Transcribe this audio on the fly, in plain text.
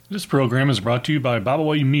This program is brought to you by Bible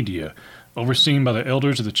Way Media, overseen by the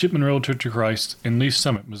elders of the Chipman Road Church of Christ in Lee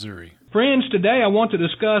Summit, Missouri. Friends, today I want to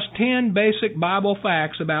discuss 10 basic Bible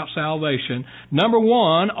facts about salvation. Number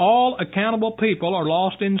 1, all accountable people are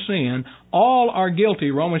lost in sin. All are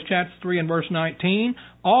guilty, Romans chapter 3 and verse 19.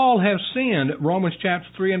 All have sinned, Romans chapter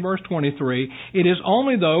 3 and verse 23. It is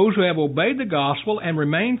only those who have obeyed the gospel and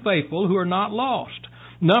remained faithful who are not lost.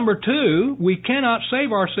 Number 2, we cannot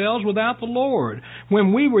save ourselves without the Lord.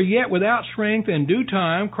 When we were yet without strength, in due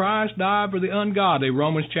time Christ died for the ungodly,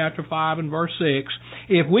 Romans chapter 5 and verse 6.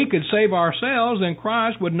 If we could save ourselves, then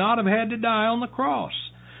Christ would not have had to die on the cross.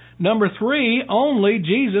 Number 3, only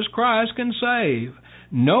Jesus Christ can save.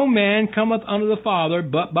 No man cometh unto the Father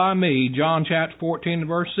but by me, John chapter 14 and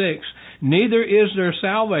verse 6. Neither is there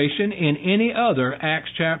salvation in any other,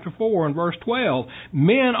 Acts chapter 4 and verse 12.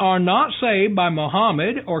 Men are not saved by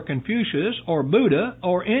Muhammad or Confucius or Buddha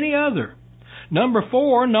or any other. Number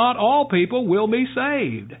 4, not all people will be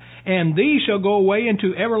saved. And these shall go away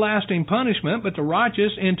into everlasting punishment, but the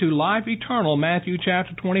righteous into life eternal, Matthew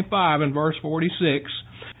chapter 25 and verse 46.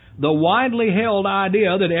 The widely held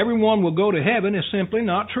idea that everyone will go to heaven is simply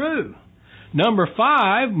not true. Number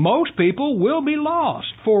 5, most people will be lost.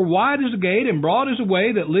 For wide is the gate, and broad is the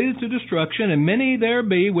way that leadeth to destruction, and many there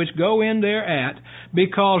be which go in thereat.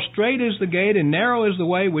 Because strait is the gate, and narrow is the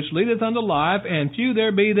way which leadeth unto life, and few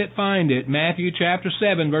there be that find it. Matthew chapter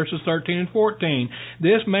 7, verses 13 and 14.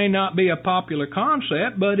 This may not be a popular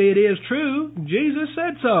concept, but it is true. Jesus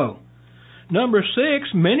said so. Number 6,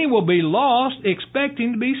 many will be lost,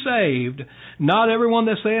 expecting to be saved. Not everyone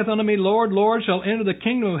that saith unto me, Lord, Lord, shall enter the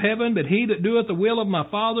kingdom of heaven, but he that doeth the will of my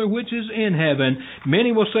Father which is in heaven.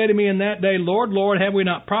 Many will say to me in that day, Lord, Lord, have we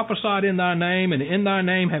not prophesied in thy name, and in thy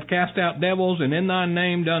name have cast out devils, and in thy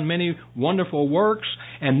name done many wonderful works?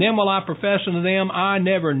 And then will I profess unto them, I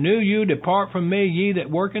never knew you, depart from me, ye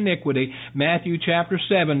that work iniquity. Matthew chapter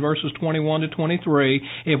 7, verses 21 to 23.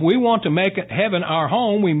 If we want to make heaven our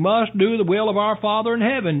home, we must do the will of our Father in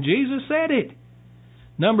heaven. Jesus said it.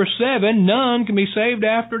 Number 7, none can be saved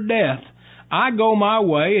after death. I go my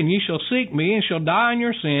way, and ye shall seek me, and shall die in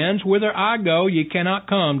your sins. Whither I go, ye cannot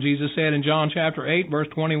come, Jesus said in John chapter 8, verse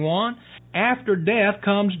 21. After death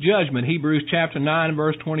comes judgment, Hebrews chapter 9 and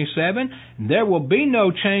verse 27. There will be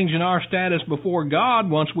no change in our status before God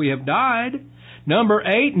once we have died. Number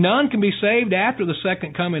 8, none can be saved after the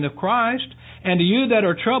second coming of Christ. And to you that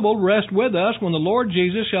are troubled, rest with us when the Lord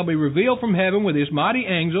Jesus shall be revealed from heaven with his mighty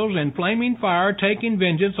angels in flaming fire, taking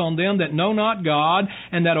vengeance on them that know not God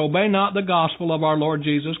and that obey not the gospel of our Lord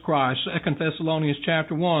Jesus Christ. 2 Thessalonians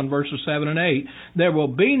chapter 1, verses 7 and 8. There will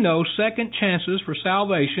be no second chances for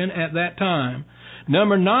salvation at that time.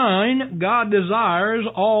 Number 9, God desires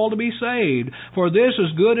all to be saved. For this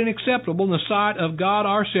is good and acceptable in the sight of God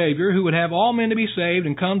our Savior, who would have all men to be saved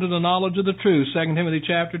and come to the knowledge of the truth. 2 Timothy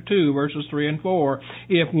chapter 2, verses 3 and 4.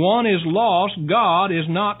 If one is lost, God is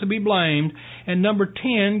not to be blamed. And number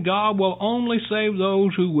 10, God will only save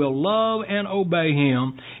those who will love and obey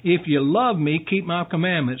him. If you love me, keep my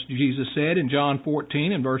commandments, Jesus said in John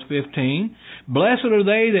 14 and verse 15. Blessed are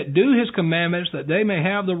they that do his commandments, that they may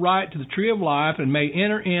have the right to the tree of life and may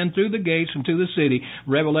enter in through the gates into the city.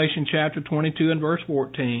 Revelation chapter 22 and verse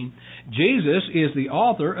 14. Jesus is the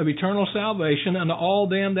author of eternal salvation unto all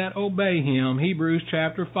them that obey him. Hebrews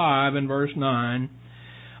chapter 5 and verse 9.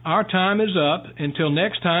 Our time is up. Until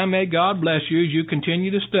next time, may God bless you as you continue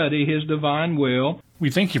to study his divine will. We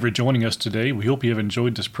thank you for joining us today. We hope you have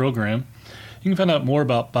enjoyed this program. You can find out more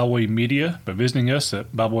about Bible Way Media by visiting us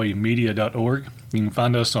at BibleWayMedia.org. You can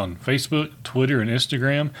find us on Facebook, Twitter, and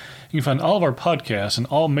Instagram. You can find all of our podcasts on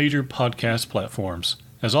all major podcast platforms.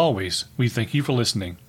 As always, we thank you for listening.